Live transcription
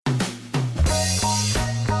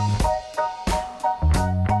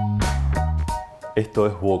Esto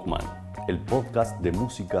es Walkman, el podcast de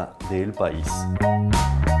música de El País.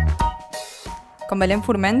 Con Belén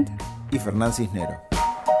Furment y Fernán Cisnero.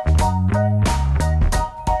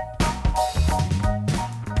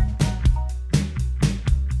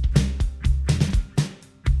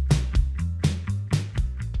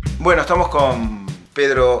 Bueno, estamos con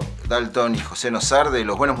Pedro Dalton y José Nosar de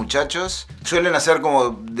Los Buenos Muchachos. Suelen hacer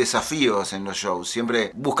como desafíos en los shows,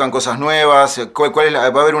 siempre buscan cosas nuevas. ¿Va a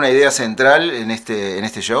haber una idea central en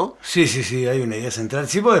este show? Sí, hay una idea central.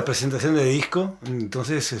 Sí, porque es presentación de disco,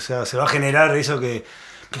 entonces se va a generar eso que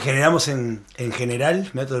generamos en general,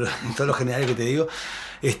 mirá todo lo general que te digo,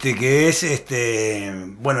 que es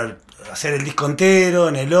hacer el disco entero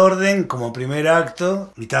en el orden como primer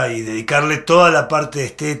acto y dedicarle toda la parte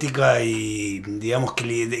estética y digamos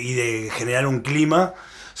y de generar un clima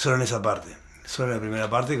solo en esa parte, solo en la primera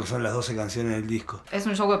parte, que son las 12 canciones del disco. Es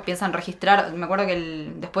un show que piensan registrar. Me acuerdo que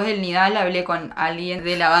después del Nidal hablé con alguien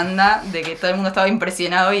de la banda de que todo el mundo estaba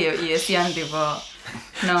impresionado y decían tipo...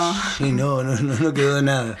 No. Sí, no quedó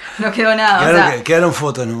nada. No quedó nada. Quedaron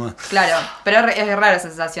fotos nomás. Claro, pero es rara esa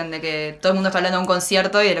sensación de que todo el mundo está hablando de un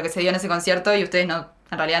concierto y de lo que se dio en ese concierto y ustedes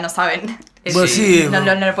en realidad no saben. Bueno, sí, no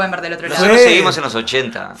lo pueden ver del otro lado. Nosotros seguimos en los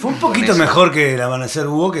 80. Fue un poquito mejor que el Amanecer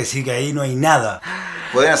Búho, que sí, que ahí no hay nada.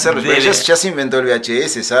 Pueden hacerlo, pero ya se inventó el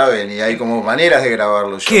VHS, ¿saben? Y hay como maneras de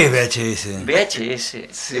grabarlo. ¿Qué es VHS? VHS.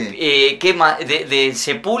 Sí. ¿Qué más? ¿De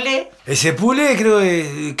Sepule? El Sepule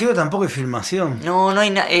creo tampoco es filmación. No hay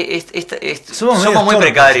nada. Somos muy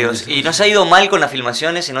precarios. Y nos ha ido mal con las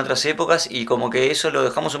filmaciones en otras épocas y como que eso lo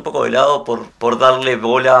dejamos un poco de lado por darle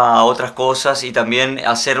bola a otras cosas y también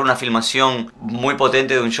hacer una filmación muy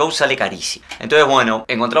potente de un show sale carísimo. Entonces, bueno,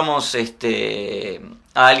 encontramos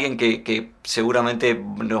a alguien que seguramente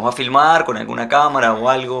nos va a filmar con alguna cámara o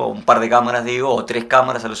algo, un par de cámaras o 3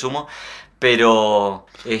 cámaras a lo sumo, pero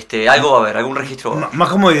algo va a haber, algún registro va a haber. Más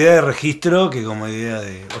como idea de registro que como idea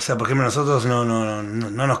de... O sea, por ejemplo, nosotros no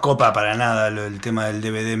nos copa para nada el tema del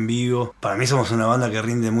DVD en vivo. Para mí somos una banda que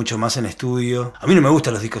rinde mucho más en estudio. A mí no me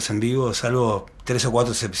gustan los discos en vivo, salvo 3 o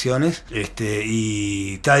 4 excepciones.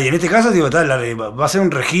 Y en este caso va a ser un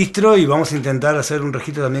registro y vamos a intentar hacer un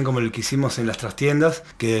registro también como el que hicimos en las trastiendas,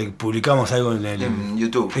 que publicamos algo en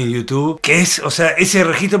YouTube. En YouTube. Que es, o sea, ese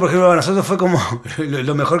registro, por ejemplo, para nosotros fue como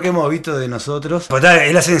lo mejor que hemos visto de nosotros.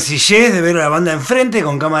 Es la sencillez de ver a la banda enfrente,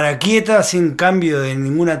 con cámara quieta, sin cambio de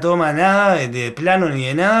ninguna toma, nada, de plano ni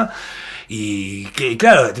de nada. Y que,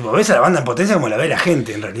 claro, ves a la banda en potencia como la ve la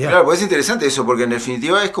gente, en realidad. Claro, pues es interesante eso, porque en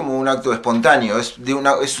definitiva es como un acto espontáneo,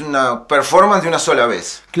 es una performance de una sola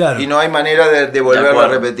vez. Claro. Y no hay manera de volverlo a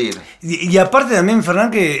repetir. Y aparte también, Fernán,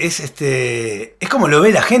 que es como lo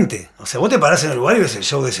ve la gente. O sea, vos te parás en el lugar y ves el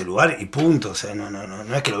show de ese lugar y punto. O sea,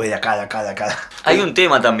 no es que lo ve de acá, de acá, de acá. Hay un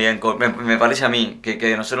tema también, me parece a mí,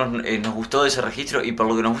 que a nosotros nos gustó de ese registro y por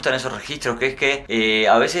lo que nos gustan esos registros, que es que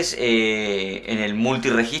a veces en el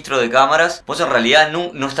multiregistro de cámara vos en realidad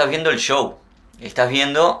no estás viendo el show, estás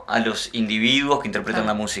viendo a los individuos que interpretan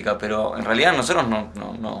la música, pero en realidad nosotros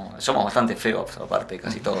no somos bastante feos aparte,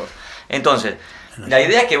 casi todos. Entonces, la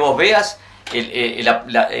idea es que vos veas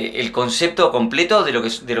el concepto completo de lo que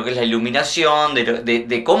es la iluminación,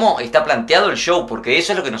 de cómo está planteado el show, porque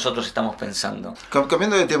eso es lo que nosotros estamos pensando.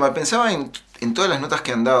 Cambiando de tema, pensaba en todas las notas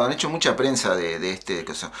que han dado, han hecho mucha prensa de este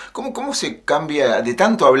caso. ¿Cómo se cambia de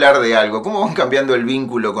tanto hablar de algo? ¿Cómo van cambiando el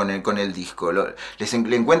vínculo con el disco?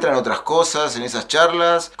 ¿Le encuentran otras cosas en esas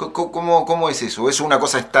charlas? ¿Cómo es eso? ¿O es una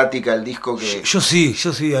cosa estática el disco que...? Yo sí,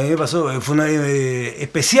 a mí me pasó,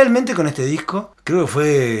 especialmente con este disco, creo que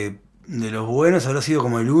fue... de los buenos, habrá sido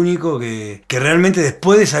como el único que realmente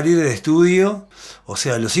después de salir del estudio, o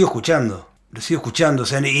sea, lo sigo escuchando, o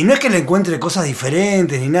sea, y no es que le encuentre cosas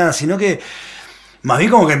diferentes ni nada, sino que más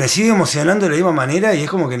bien como que me sigue emocionando de la misma manera y es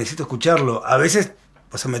como que necesito escucharlo. A veces,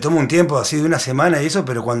 o sea, me tomo un tiempo así de una semana y eso,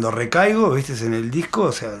 pero cuando recaigo, viste, en el disco,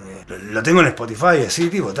 o sea, lo tengo en Spotify así,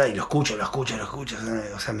 tipo, y lo escucho,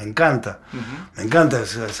 o sea, me encanta, o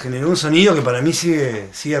sea, generó un sonido que para mí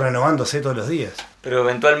sigue renovándose todos los días. Pero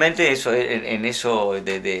eventualmente en eso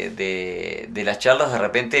de las charlas, de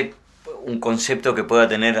repente un concepto que pueda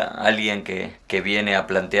tener alguien que viene a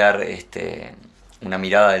plantear una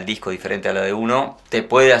mirada del disco diferente a la de uno, te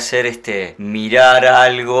puede hacer mirar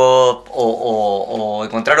algo o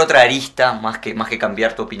encontrar otra arista más que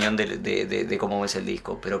cambiar tu opinión de cómo ves el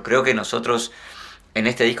disco. Pero creo que nosotros en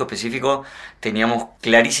este disco específico teníamos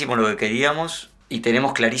clarísimo lo que queríamos y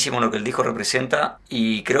tenemos clarísimo lo que el disco representa,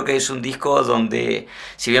 y creo que es un disco donde,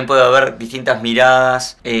 si bien puede haber distintas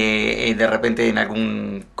miradas, de repente en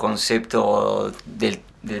algún concepto desde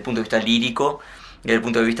el punto de vista lírico y desde el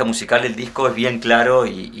punto de vista musical, el disco es bien claro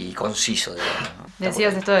y conciso, digamos, ¿no?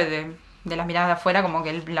 Decías esto de de las miradas de afuera, como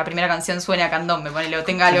que la primera canción suene a candombe, ponele, o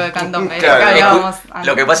tenga algo de candombe. Claro.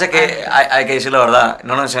 Lo que pasa es que hay que decir la verdad,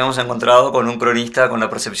 no nos hemos encontrado con un cronista con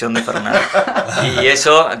la percepción de Fernando. Y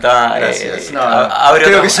eso está,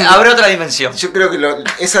 abre otra dimensión. Yo creo que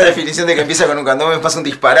esa definición de que empieza con un candombe me pasa un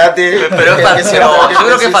disparate. Pero yo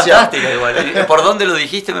creo que es fantástica igual. Por dónde lo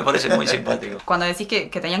dijiste me parece muy simpático. Cuando decís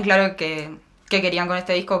que tenían claro qué querían con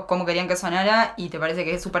este disco, cómo querían que sonara, y te parece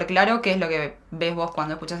que es súper claro, ¿qué es lo que ves vos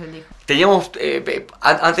cuando escuchas el disco? Teníamos,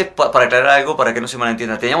 antes para aclarar algo, para que no se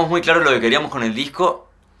malentienda, teníamos muy claro lo que queríamos con el disco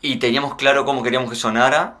y teníamos claro cómo queríamos que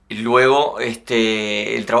sonara. Y luego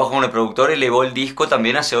el trabajo con el productor elevó el disco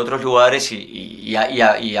también hacia otros lugares y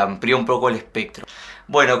amplió un poco el espectro.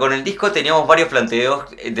 Bueno, con el disco teníamos varios planteos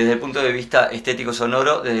desde el punto de vista estético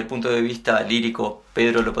sonoro, desde el punto de vista lírico,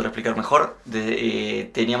 Pedro lo podrá explicar mejor.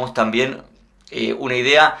 Teníamos también una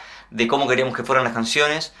idea de cómo queríamos que fueran las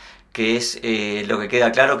canciones, que es lo que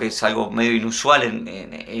queda claro que es algo medio inusual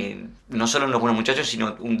no solo en Los Buenos Muchachos,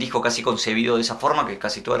 sino un disco casi concebido de esa forma, que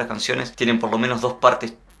casi todas las canciones tienen por lo menos 2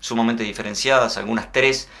 partes sumamente diferenciadas, algunas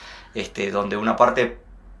 3, donde una parte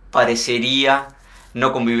parecería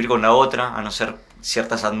no convivir con la otra, a no ser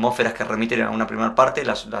ciertas atmósferas que remiten a una primera parte.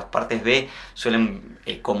 Las partes B suelen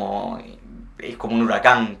como un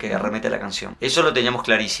huracán que remete a la canción. Eso lo teníamos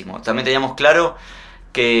clarísimo. También teníamos claro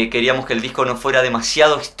que queríamos que el disco no fuera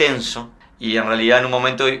demasiado extenso, y en realidad en un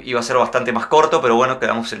momento iba a ser bastante más corto, pero bueno,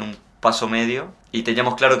 quedamos en un paso medio, y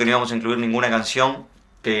teníamos claro que no íbamos a incluir ninguna canción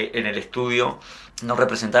que en el estudio no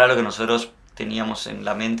representara lo que nosotros teníamos en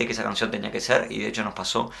la mente que esa canción tenía que ser, y de hecho nos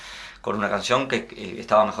pasó con una canción que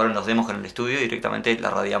estaba mejor en los demos que en el estudio, y directamente la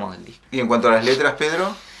radiamos del disco. Y en cuanto a las letras,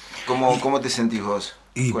 Pedro, ¿cómo te sentís vos?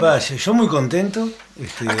 Y yo muy contento.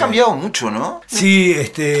 Has cambiado mucho, ¿no? Sí,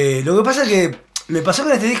 lo que pasa es que me pasó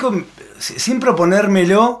con este disco, sin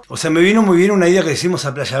proponérmelo, o sea, me vino muy bien una idea que hicimos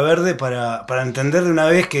a Playa Verde para entender de una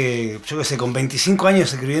vez que, yo qué sé, con 25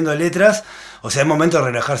 años escribiendo letras, o sea, es momento de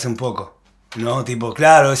relajarse un poco, ¿no? Tipo,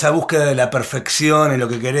 claro, esa búsqueda de la perfección en lo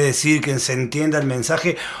que querés decir, que se entienda el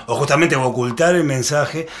mensaje, o justamente ocultar el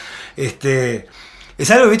mensaje, es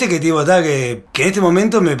algo, viste, que tipo, que en este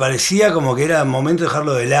momento me parecía como que era momento de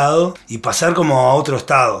dejarlo de lado y pasar como a otro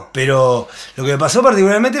estado. Pero lo que me pasó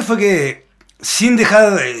particularmente fue que sin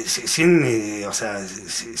dejar,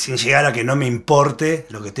 sin llegar a que no me importe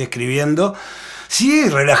lo que estoy escribiendo, sí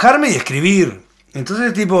relajarme y escribir.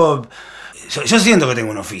 Entonces, tipo, yo siento que tengo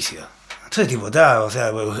un oficio. Entonces, tipo, o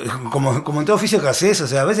sea, como en todo oficio que haces, o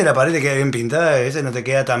sea, a veces la pared te queda bien pintada, a veces no te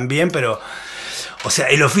queda tan bien, pero... O sea,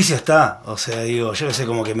 el oficio está, o sea, digo, yo no sé,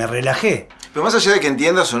 como que me relajé. Pero más allá de que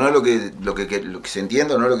entiendas o no lo que se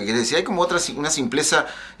entienda o no lo que quieres decir, hay como una simpleza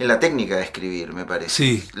en la técnica de escribir, me parece.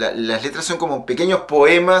 Sí. Las letras son como pequeños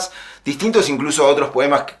poemas, distintos incluso a otros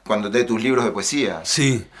poemas cuando te tus libros de poesía.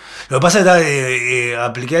 Sí. Lo que pasa es que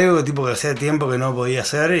apliqué algo tipo que hacía tiempo que no podía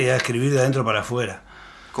hacer, y era escribir de adentro para afuera.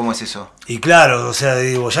 ¿Cómo es eso? Y claro, o sea,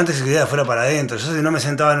 digo, yo antes escribía de afuera para adentro. Yo si no me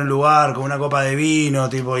sentaba en un lugar con una copa de vino,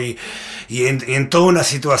 tipo, y en toda una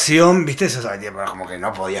situación, ¿viste? Eso, como que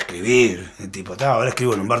no podía escribir. Tipo, ahora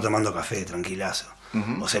escribo en un bar tomando café, tranquilazo.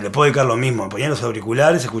 Uh-huh. O sea, le puedo dedicar lo mismo. Me ponía los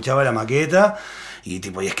auriculares, escuchaba la maqueta y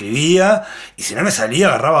tipo, y escribía. Y si no me salía,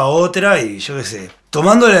 agarraba otra y yo qué sé.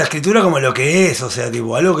 Tomando la escritura como lo que es, o sea,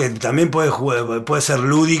 tipo, algo que también puede ser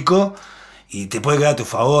lúdico y te puede quedar a tu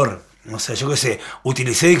favor. O sea, yo qué sé,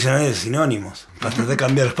 utilicé diccionarios de sinónimos para tratar de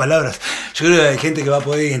cambiar las palabras. Yo creo que hay gente que va a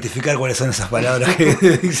poder identificar cuáles son esas palabras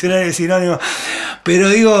de diccionarios de sinónimos. Pero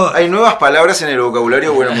digo... Hay nuevas palabras en el vocabulario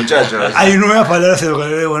de Buenos Muchachos. Hay nuevas palabras en el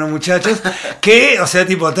vocabulario de Buenos Muchachos que, o sea,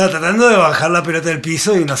 tipo, está tratando de bajar la pelota del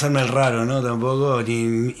piso y no hacerme el raro, ¿no? Tampoco,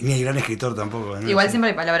 ni el gran escritor tampoco, ¿no? Igual siempre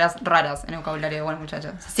hay palabras raras en el vocabulario de Buenos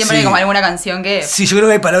Muchachos. Siempre hay como alguna canción que... Sí, yo creo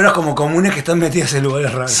que hay palabras como comunes que están metidas en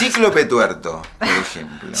lugares raros. Cíclope tuerto, por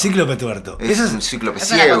ejemplo. Cíclope tuerto. Es un cíclope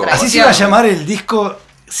ciego. Así se iba a llamar el disco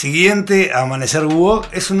siguiente a Amanecer Búho.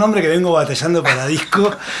 Es un nombre que vengo batallando para disco.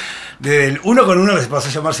 Desde el 1 con 1 que se pasó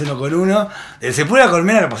a llamarse 1 con 1. Del Sepulcra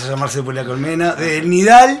Colmena que pasó a llamarse Sepulcra Colmena. Del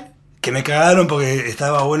Nidal, que me cagaron porque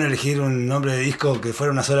estaba bueno elegir un nombre de disco que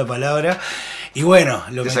fuera una sola palabra. Y bueno,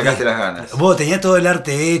 te sacaste las ganas. Vos tenía todo el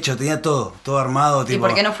arte hecho, tenía todo armado. ¿Y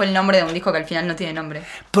por qué no fue el nombre de un disco que al final no tiene nombre?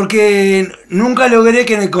 Porque nunca logré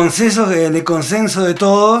que en el consenso de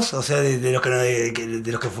todos, o sea, de los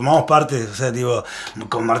que formamos parte, o sea, tipo,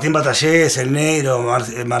 con Martín Batallés, el Negro,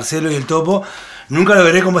 Marcelo y el Topo, nunca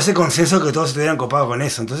logré como ese consenso que todos estuvieran copados con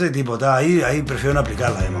eso. Entonces, tipo, ahí prefiero no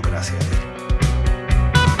aplicar la democracia.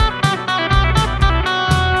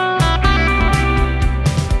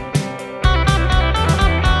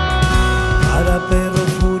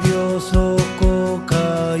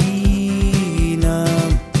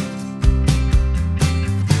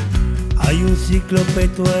 cíclope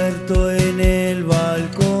tuerto en el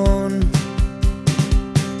balcón.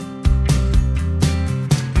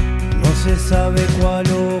 No se sabe cuál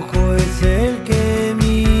ojo es el que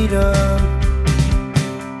mira.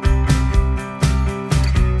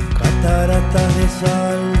 Cataratas de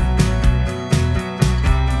sal.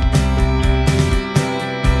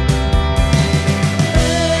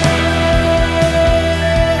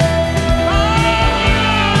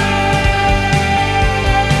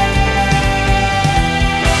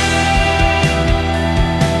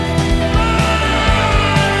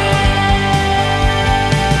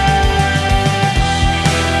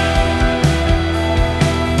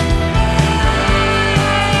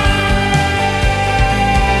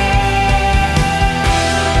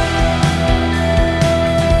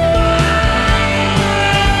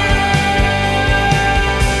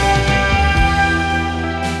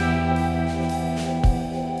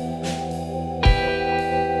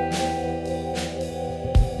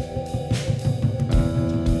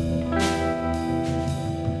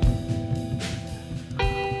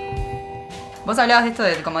 Vos hablabas de esto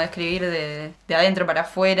de como de escribir de adentro para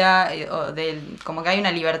afuera, o como que hay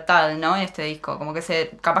una libertad, ¿no? En este disco, como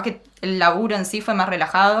que capaz que el laburo en sí fue más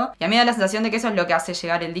relajado, y a mí me da la sensación de que eso es lo que hace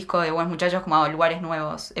llegar el disco de Buenos Muchachos como a lugares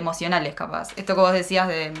nuevos, emocionales capaz. Esto que vos decías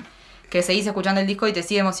de que seguís escuchando el disco y te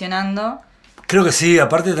sigue emocionando. Creo que sí,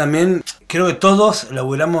 aparte también, creo que todos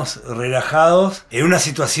laburamos relajados en una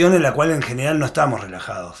situación en la cual en general no estamos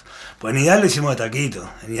relajados. Pues en Ideal lo hicimos de taquito,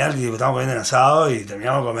 en Ideal tipo, estábamos comiendo en asado y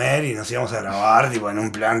terminamos de comer y nos íbamos a grabar tipo en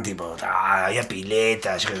un plan tipo, había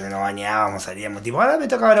pileta, yo que sé, nos bañábamos, salíamos tipo, ahora me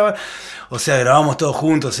toca grabar. O sea, grabábamos todos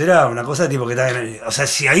juntos, era una cosa tipo que también, o sea,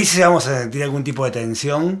 si ahí se vamos a sentir algún tipo de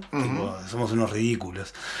tensión, tipo, somos unos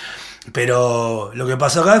ridículos. Pero lo que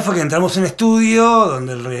pasó acá fue que entramos en un estudio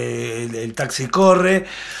donde el taxi corre.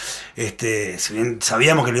 Si bien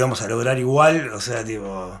sabíamos que lo íbamos a lograr igual, o sea,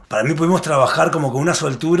 tipo, para mí pudimos trabajar como con una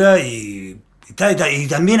soltura y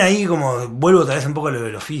también ahí como vuelvo otra vez un poco a lo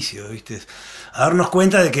del oficio, ¿viste? A darnos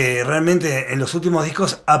cuenta de que realmente en los últimos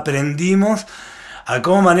discos aprendimos a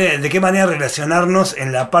de qué manera relacionarnos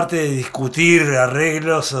en la parte de discutir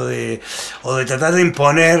arreglos o de tratar de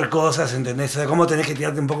imponer cosas, ¿entendés? O sea, cómo tenés que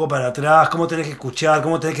tirarte un poco para atrás, cómo tenés que escuchar,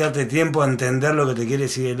 cómo tenés que darte tiempo a entender lo que te quiere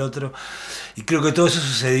decir el otro. Y creo que todo eso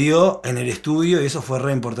sucedió en el estudio y eso fue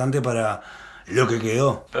re importante para lo que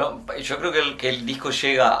quedó. Pero yo creo que el disco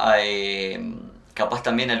llega a capaz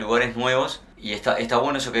también a lugares nuevos. Y está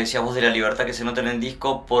bueno eso que decías vos de la libertad que se nota en el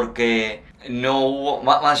disco, porque no hubo,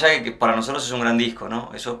 más allá de que para nosotros es un gran disco,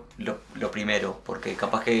 ¿no? Eso lo primero, porque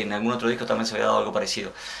capaz que en algún otro disco también se había dado algo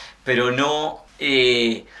parecido. Pero no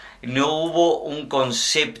hubo un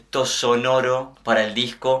concepto sonoro para el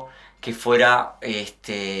disco que fuera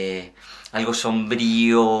algo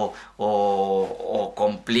sombrío o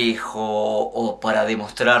complejo o para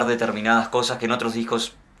demostrar determinadas cosas que en otros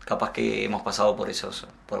discos capaz que hemos pasado por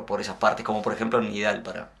esas partes, como por ejemplo en Ideal,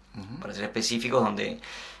 para ser específicos, donde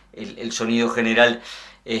el sonido general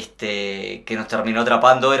que nos terminó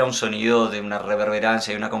atrapando era un sonido de una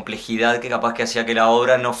reverberancia y una complejidad que capaz que hacía que la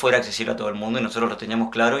obra no fuera accesible a todo el mundo, y nosotros lo teníamos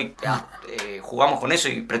claro y jugamos con eso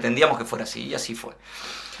y pretendíamos que fuera así, y así fue.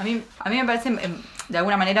 A mí me parece, de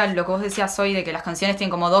alguna manera, lo que vos decías hoy de que las canciones tienen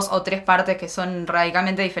como 2 o 3 partes que son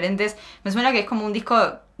radicalmente diferentes, me suena que es como un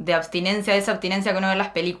disco de abstinencia, de esa abstinencia que uno ve en las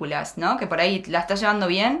películas, ¿no? Que por ahí la estás llevando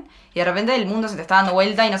bien y de repente el mundo se te está dando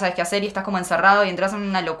vuelta y no sabes qué hacer y estás como encerrado y entras en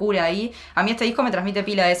una locura ahí. A mí este disco me transmite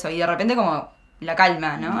pila de eso y de repente como la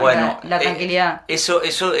calma, ¿no? Bueno, la tranquilidad. Eso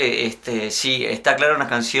sí, está claro en las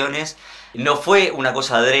canciones. No fue una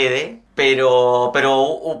cosa adrede, pero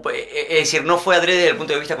es decir, no fue adrede desde el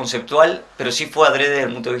punto de vista conceptual, pero sí fue adrede desde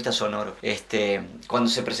el punto de vista sonoro. Cuando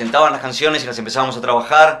se presentaban las canciones y las empezábamos a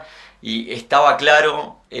trabajar, y estaba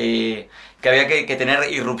claro que había que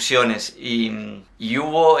tener irrupciones, y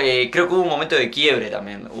hubo, creo que hubo un momento de quiebre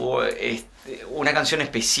también. Hubo una canción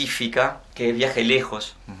específica que es Viaje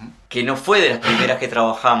Lejos, que no fue de las primeras que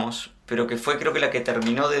trabajamos, pero que fue, creo que, la que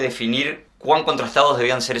terminó de definir cuán contrastados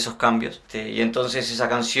debían ser esos cambios. Y entonces esa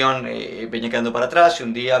canción venía quedando para atrás, y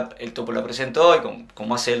un día el Topo la presentó, y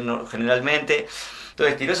como hace él generalmente.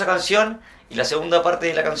 Entonces tiró esa canción, y la segunda parte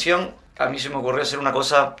de la canción a mí se me ocurrió hacer una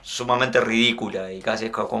cosa sumamente ridícula, y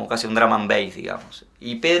como casi un drum and bass, digamos.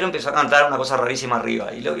 Y Pedro empezó a cantar una cosa rarísima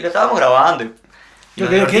arriba, y lo estábamos grabando.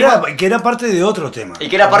 Que era parte de otro tema. Y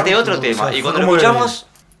que era parte de otro tema. O sea, y cuando lo escuchamos,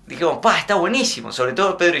 dijimos, está buenísimo. Sobre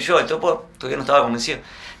todo Pedro y yo, el Topo todavía no estaba convencido.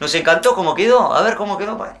 Nos encantó cómo quedó, a ver cómo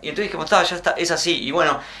quedó. Y entonces dijimos, ya está, es así. Y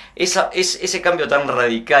bueno, ese cambio tan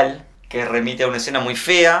radical que remite a una escena muy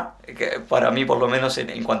fea, que para mí por lo menos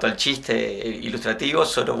en cuanto al chiste ilustrativo,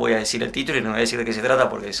 solo voy a decir el título y no voy a decir de qué se trata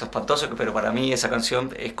porque es espantoso, pero para mí esa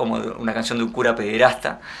canción es como una canción de un cura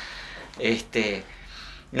pederasta.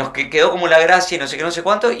 Nos quedó como la gracia y no sé qué, no sé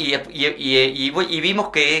cuánto, y vimos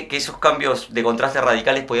que esos cambios de contraste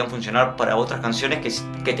radicales podían funcionar para otras canciones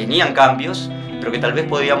que tenían cambios, pero que tal vez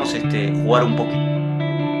podíamos jugar un poquito.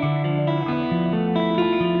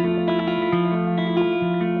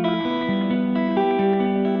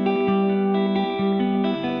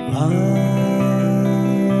 Van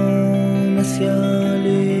hacia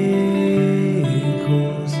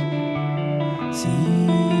lejos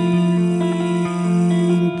sin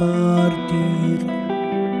partir,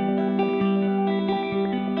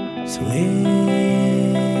 sueñan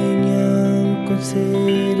con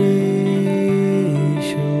ser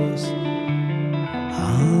ellos,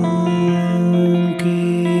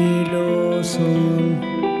 aunque lo son.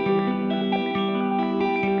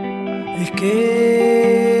 Es que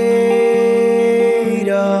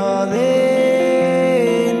ir adentro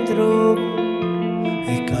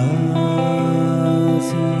es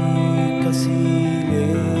casi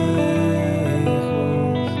lejos.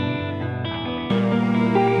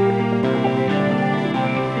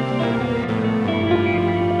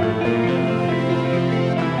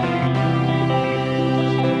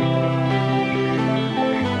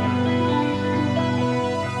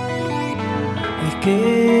 Es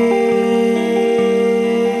que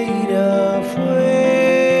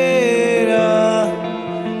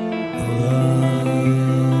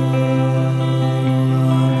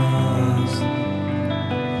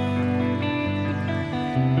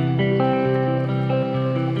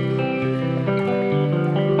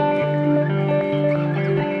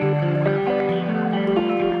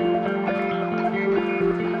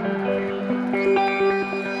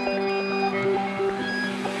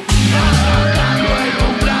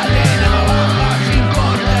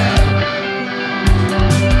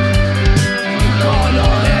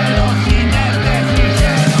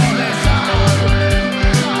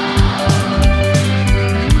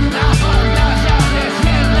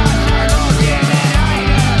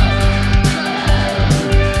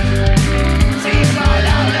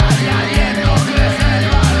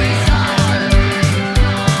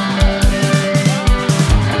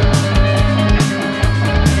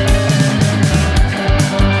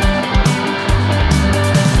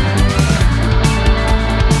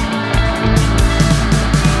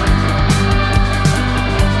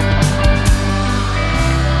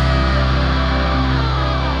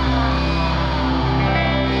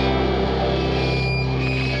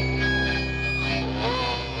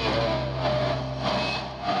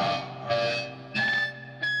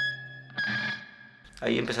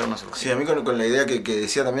Ahí empezaron a surgir. Sí, a mí con la idea que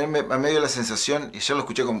decía también me dio la sensación, y yo lo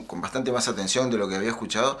escuché con bastante más atención de lo que había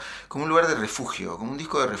escuchado, como un lugar de refugio, como un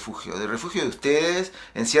disco de refugio de ustedes,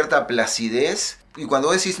 en cierta placidez. Y cuando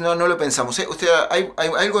vos decís, no lo pensamos, usted,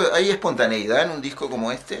 ¿hay espontaneidad en un disco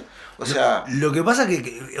como este? O sea... Lo que pasa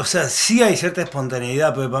o sea, sí hay cierta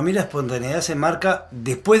espontaneidad, pero para mí la espontaneidad se marca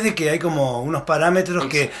después de que hay como unos parámetros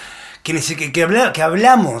que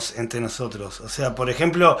hablamos entre nosotros. O sea, por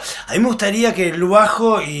ejemplo, a mí me gustaría que el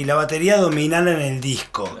bajo y la batería dominaran el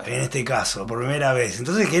disco, claro, en este caso, por primera vez.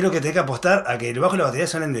 Entonces, ¿qué es lo que tenés que apostar? A que el bajo y la batería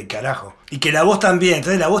suenen del carajo. Y que la voz también.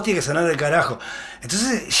 Entonces, la voz tiene que sonar del carajo.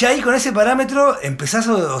 Entonces, ya ahí con ese parámetro empezás,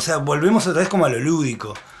 o sea, volvemos otra vez como a lo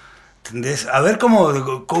lúdico. ¿Entendés? A ver cómo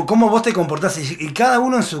vos te comportás. Y cada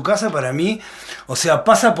uno en su casa, para mí, o sea,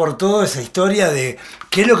 pasa por toda esa historia de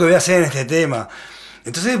qué es lo que voy a hacer en este tema.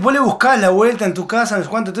 Entonces vos le buscás la vuelta en tu casa, no sé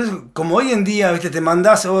cuánto. Entonces, como hoy en día, viste, te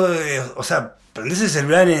mandás, o sea, prendés el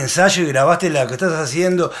celular en ensayo y grabaste lo que estás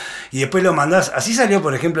haciendo y después lo mandás. Así salió,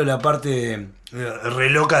 por ejemplo, la parte re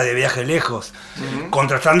loca de Viaje Lejos,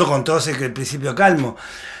 contrastando con todo ese principio calmo.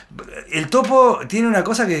 El Topo tiene una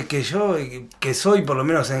cosa que yo, que soy por lo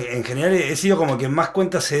menos en general, he sido como que más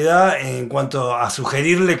cuenta se da en cuanto a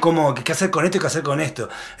sugerirle qué hacer con esto y qué hacer con esto.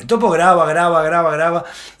 El Topo graba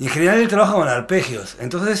y en general él trabaja con arpegios.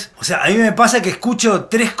 Entonces, o sea, a mí me pasa que escucho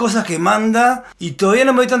 3 cosas que manda y todavía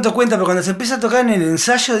no me doy tanto cuenta, pero cuando se empieza a tocar en el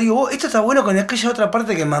ensayo digo, esto está bueno con aquella otra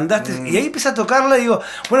parte que mandaste, y ahí empieza a tocarla y digo,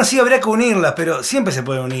 bueno, sí, habría que unirlas, pero siempre se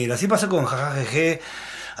puede unir. Así pasó con Jajajeje.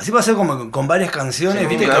 Así pasó como con varias canciones.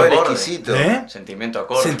 Sentimiento acorde. Sentimiento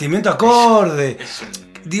acorde. Sentimiento acorde.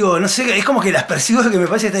 Digo, no sé, es como que las percibo que me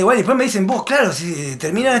parece que está igual. Y después me dicen, vos, claro, si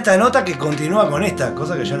terminan esta nota que continúa con esta,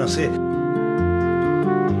 cosa que yo no sé.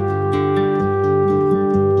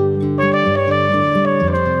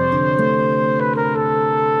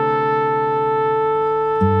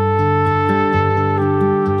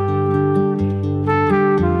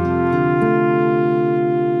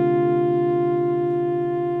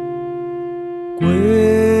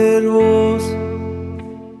 Cuervos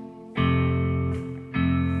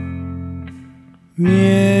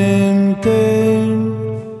mienten.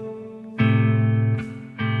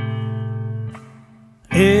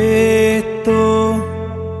 Esto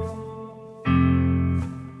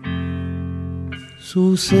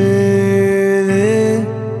sucede.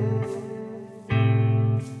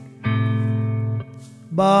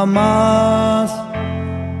 Va más.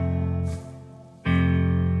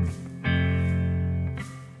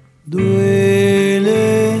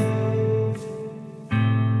 Duele.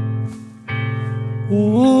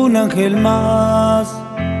 Un ángel más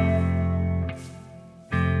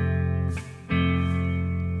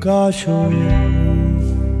cayó.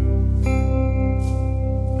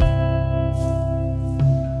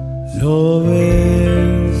 Lo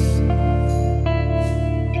ves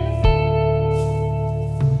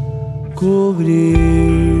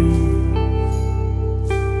cubrir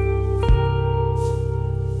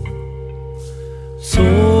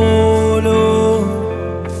solo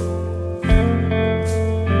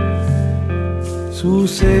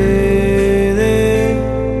sucede.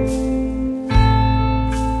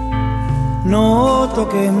 No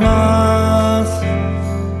toques más,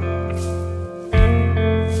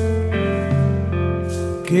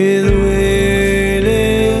 que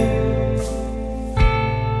duele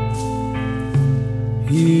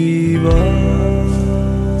y va.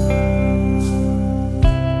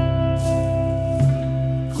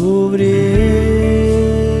 Cubrir,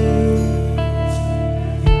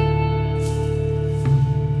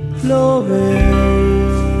 lo ves.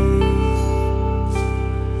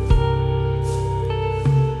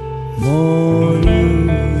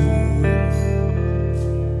 Morir.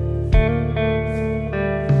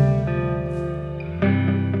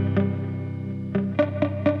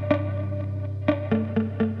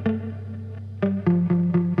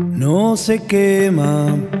 No se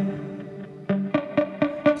quema,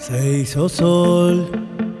 se hizo sol,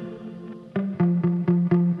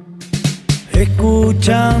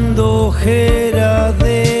 escuchando ojeras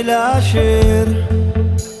del ayer.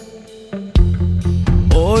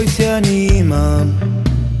 Hoy se anima,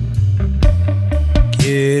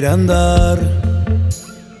 quiere andar,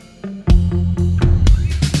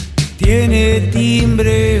 tiene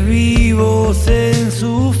timbres vivos en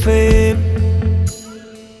su fe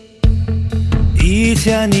y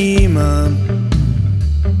se anima,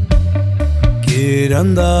 quiere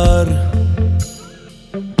andar.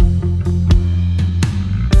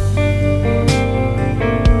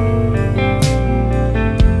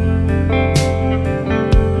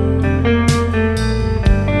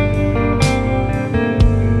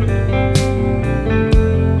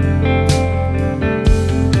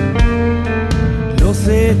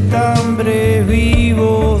 Estambres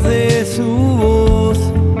vivos de su voz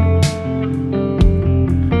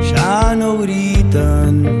ya no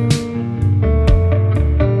gritan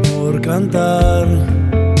por cantar.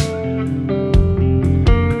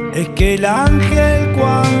 Es que el ángel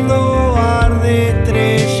cuando arde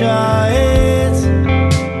estrella es,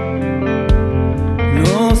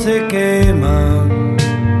 no se quema.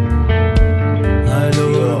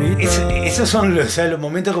 Esos son los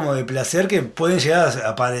momentos como de placer que pueden llegar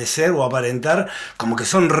a parecer o aparentar como que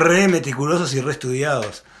son re meticulosos y re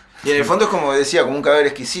estudiados. Y en el fondo es como decía, como un cadáver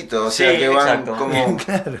exquisito, o sea Sí, que van exacto. como...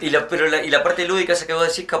 Claro. Y la parte lúdica esa que vos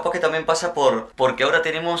decís, capaz que también pasa porque ahora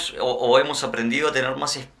tenemos o hemos aprendido a tener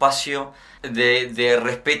más espacio de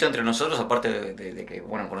respeto entre nosotros, aparte de que,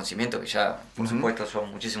 bueno, conocimiento que ya, por supuesto, son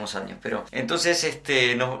muchísimos años. Pero entonces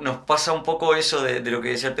nos pasa un poco eso de lo que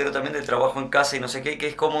decía el Pedro también, del trabajo en casa y no sé qué, que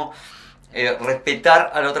es como...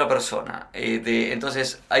 respetar a la otra persona.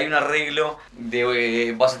 Entonces hay un arreglo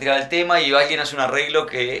vas a tirar el tema y alguien hace un arreglo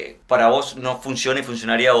que para vos no funciona y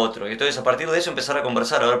funcionaría a otro. Y entonces a partir de eso empezar a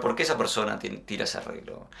conversar, a ver por qué esa persona tira ese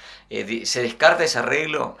arreglo. Se descarta ese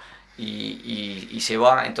arreglo y se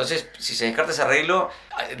va. Entonces, si se descarta ese arreglo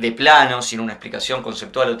de plano, sin una explicación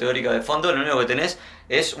conceptual o teórica de fondo, lo único que tenés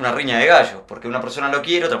es una riña de gallos, porque una persona lo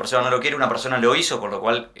quiere, otra persona no lo quiere, una persona lo hizo, con lo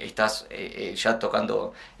cual estás ya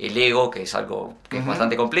tocando el ego, que es algo que es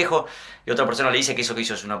bastante complejo, y otra persona le dice que eso que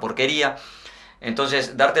hizo es una porquería.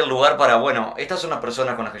 Entonces, darte el lugar para, bueno, estas son las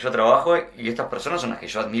personas con las que yo trabajo y estas personas son las que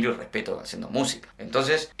yo admiro y respeto haciendo música.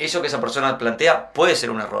 Entonces, eso que esa persona plantea puede ser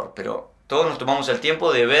un error, pero todos nos tomamos el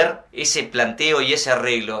tiempo de ver ese planteo y ese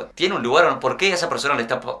arreglo. ¿Tiene un lugar o no? ¿Por qué a esa persona le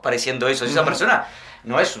está pareciendo eso? Si esa persona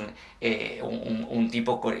no es un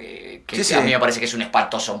tipo que Sí. a mí me parece que es un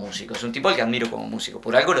espantoso músico, es un tipo al que admiro como músico,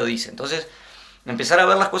 por algo lo dice. Entonces, empezar a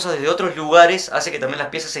ver las cosas desde otros lugares hace que también las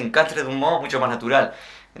piezas se encastren de un modo mucho más natural.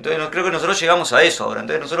 Entonces creo que nosotros llegamos a eso ahora.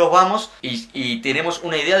 Entonces nosotros vamos y tenemos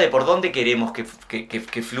una idea de por dónde queremos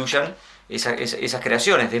que fluyan esas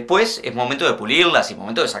creaciones. Después es momento de pulirlas y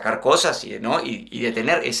momento de sacar cosas y de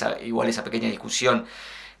tener esa pequeña discusión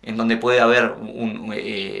en donde puede haber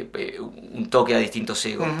un toque a distintos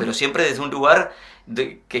egos, pero siempre desde un lugar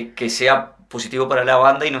que sea positivo para la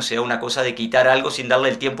banda y no sea una cosa de quitar algo sin darle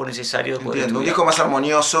el tiempo necesario de poder un disco más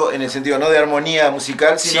armonioso en el sentido no de armonía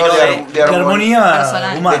musical, sino de armonía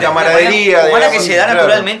personal, humana. De camaradería. Humana que se da claro,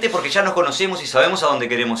 naturalmente porque ya nos conocemos y sabemos a dónde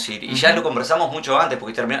queremos ir. Y ya lo conversamos mucho antes,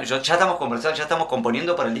 porque ya estamos conversando, ya estamos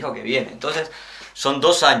componiendo para el disco que viene. Entonces son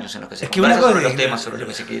 2 años en los que se conversa sobre los temas, sobre lo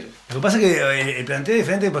que se quiere. Lo que pasa es que el planteo es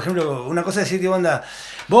diferente. Por ejemplo, una cosa es decir tipo onda,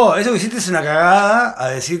 vos, eso que hiciste es una cagada, a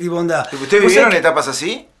decir tipo onda. ¿Ustedes vivieron etapas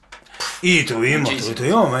así? Y tuvimos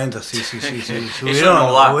momentos, sí.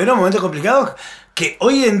 Hubieron momentos complicados que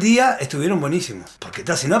hoy en día estuvieron buenísimos. Porque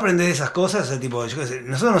si no aprendes de esas cosas, o sea, tipo, yo qué sé,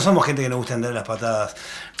 nosotros no somos gente que nos gusta andar las patadas.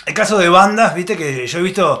 El caso de bandas, viste, que yo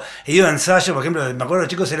he ido a ensayos, por ejemplo, me acuerdo de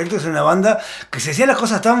Chicos Electros, en una banda que se hacían las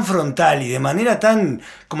cosas tan frontal y de manera tan,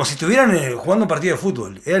 como si estuvieran jugando un partido de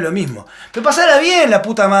fútbol, era lo mismo. Pero pasara bien la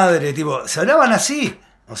puta madre, tipo, se hablaban así.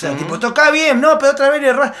 O sea, tipo, toca bien, no, pero otra vez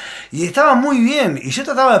errás. Y estaba muy bien. Y yo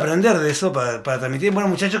trataba de aprender de eso para transmitir, bueno,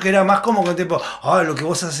 muchachos, que era más como con tipo, lo que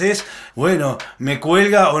vos haces, bueno, me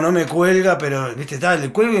cuelga o no me cuelga, pero, viste,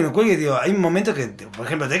 le cuelga y no cuelga. Y digo, hay momentos que, por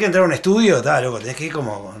ejemplo, tenés que entrar a un estudio, loco, tenés que ir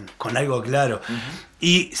como con algo claro.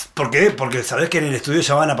 ¿Y por qué? Porque sabés que en el estudio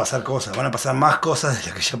ya van a pasar cosas, van a pasar más cosas de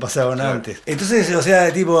las que ya pasaban antes. Entonces, o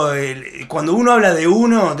sea, tipo, cuando uno habla de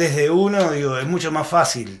uno, desde uno, digo, es mucho más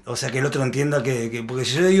fácil. O sea, que el otro entienda que porque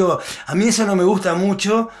si yo digo, a mí eso no me gusta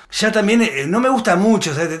mucho, ya también no me gusta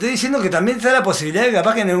mucho. O sea, te estoy diciendo que también está la posibilidad de que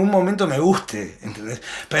capaz que en algún momento me guste, ¿entendés?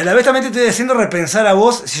 Pero a la vez también te estoy haciendo repensar a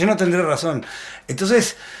vos si yo no tendré razón.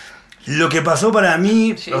 Entonces, lo que pasó para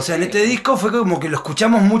mí, en este disco fue como que lo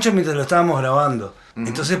escuchamos mucho mientras lo estábamos grabando.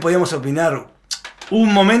 Entonces podíamos opinar.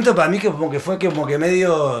 Un momento para mí que fue como que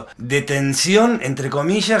medio de tensión, entre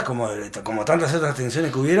comillas, como tantas otras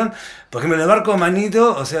tensiones que hubieron. Por ejemplo, en el Barco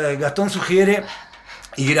Manito, o sea, Gastón sugiere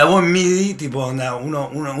y grabó en MIDI, tipo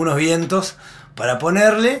unos vientos para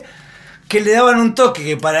ponerle, que le daban un toque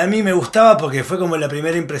que para mí me gustaba porque fue como la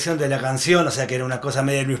primera impresión de la canción, o sea que era una cosa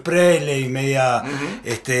media Elvis Presley, media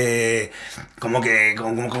como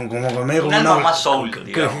medio un alma más soul,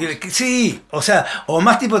 digamos. Sí, o sea, o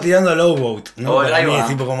más tipo tirando a Low Boat, ¿no? Para mí,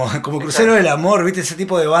 tipo como Crucero del Amor, ¿viste? Ese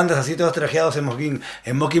tipo de bandas así todos trajeados en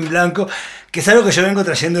smoking blanco, que es algo que yo vengo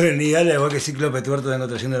trayendo en el Nidal, al igual que Cíclope Tuerto vengo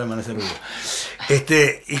trayendo en el Amanecer Vivo.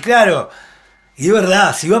 Y claro, y es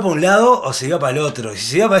verdad, si iba para un lado o si iba para el otro. Y si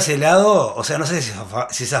se iba para ese lado, o sea, no sé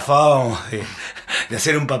si zafábamos de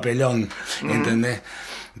hacer un papelón, ¿entendés?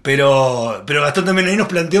 Pero Gastón también ahí nos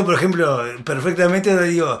planteó, por ejemplo, perfectamente,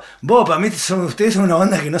 digo, vos, para mí ustedes son una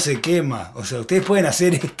banda que no se quema. O sea, ustedes pueden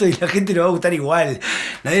hacer esto y la gente le va a gustar igual.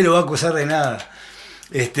 Nadie lo va a acusar de nada.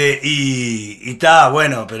 Y está,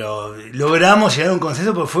 bueno, pero logramos llegar a un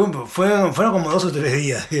consenso porque fueron como 2 o 3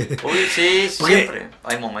 días. Uy, sí, porque siempre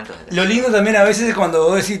hay momentos de lo lindo también a veces es cuando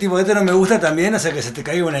vos decís, tipo, esto no me gusta también, o sea, que se te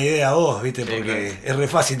caiga una idea a vos, ¿viste? Porque es re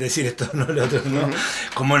fácil decir esto, no lo otro, ¿no?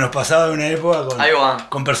 Como nos pasaba en una época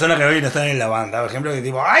con personas que hoy no están en la banda, por ejemplo, que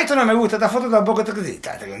tipo, esto no me gusta, esta foto tampoco,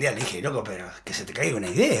 un día le dije, loco, pero que se te caiga una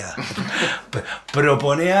idea.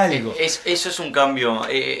 Propone algo. Eso es un cambio,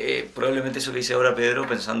 probablemente eso que dice ahora Pedro,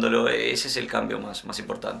 pensándolo, ese es el cambio más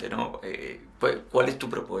importante, ¿no? ¿Cuál es tu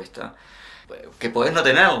propuesta? Que podés no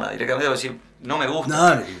tenerla, directamente decir, no me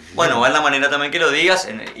gusta. Bueno, va en la manera también que lo digas,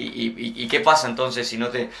 y qué pasa entonces si no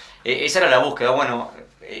te... esa era la búsqueda, bueno,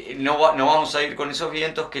 no vamos a ir con esos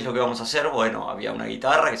vientos, ¿qué es lo que vamos a hacer? Bueno, había una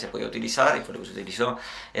guitarra que se podía utilizar, y fue lo que se utilizó,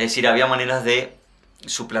 es decir, había maneras de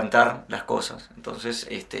suplantar las cosas, entonces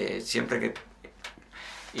siempre que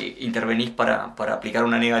intervenís para aplicar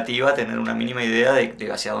una negativa, tener una mínima idea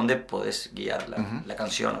de hacia dónde podés guiar la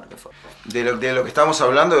canción o lo que fue. De lo que estamos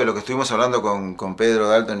hablando, de lo que estuvimos hablando con Pedro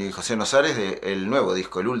Dalton y José Nosares, del nuevo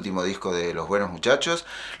disco, el último disco de Los Buenos Muchachos,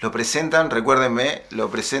 lo presentan, recuérdenme,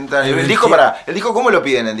 el disco ¿cómo lo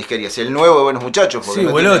piden en disquerías? El nuevo de Buenos Muchachos, porque sí,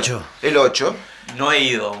 o el 8. El 8. No he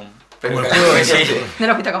ido aún. Pero el juego no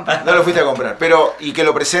lo fuiste a comprar. No lo fuiste a comprar, pero y que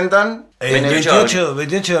lo presentan el 28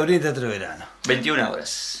 de abril, Teatro Verano. 21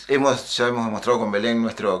 horas. Ya hemos demostrado con Belén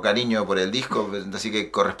nuestro cariño por el disco, así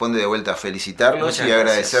que corresponde de vuelta felicitarlos Muchas y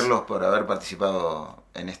agradecerlos por haber participado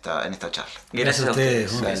en esta charla. Gracias a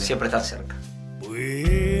ustedes, siempre están cerca.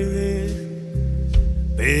 Puedes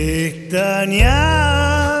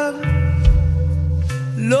pestañear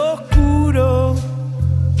lo oscuro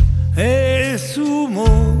es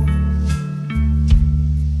humo,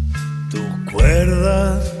 tus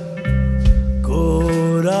cuerdas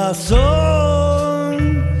corazón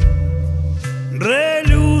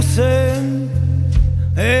relucen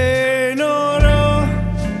en oro.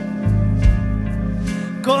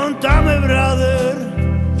 Contame, brother,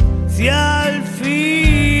 si al fin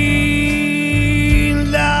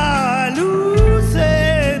la luz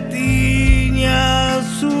se tiñe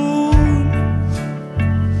azul,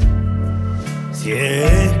 si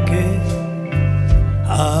es que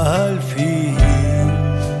al fin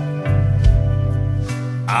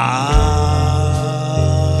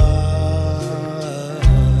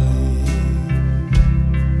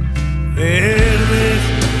verdes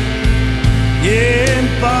y en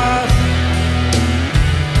paz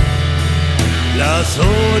las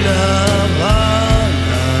olas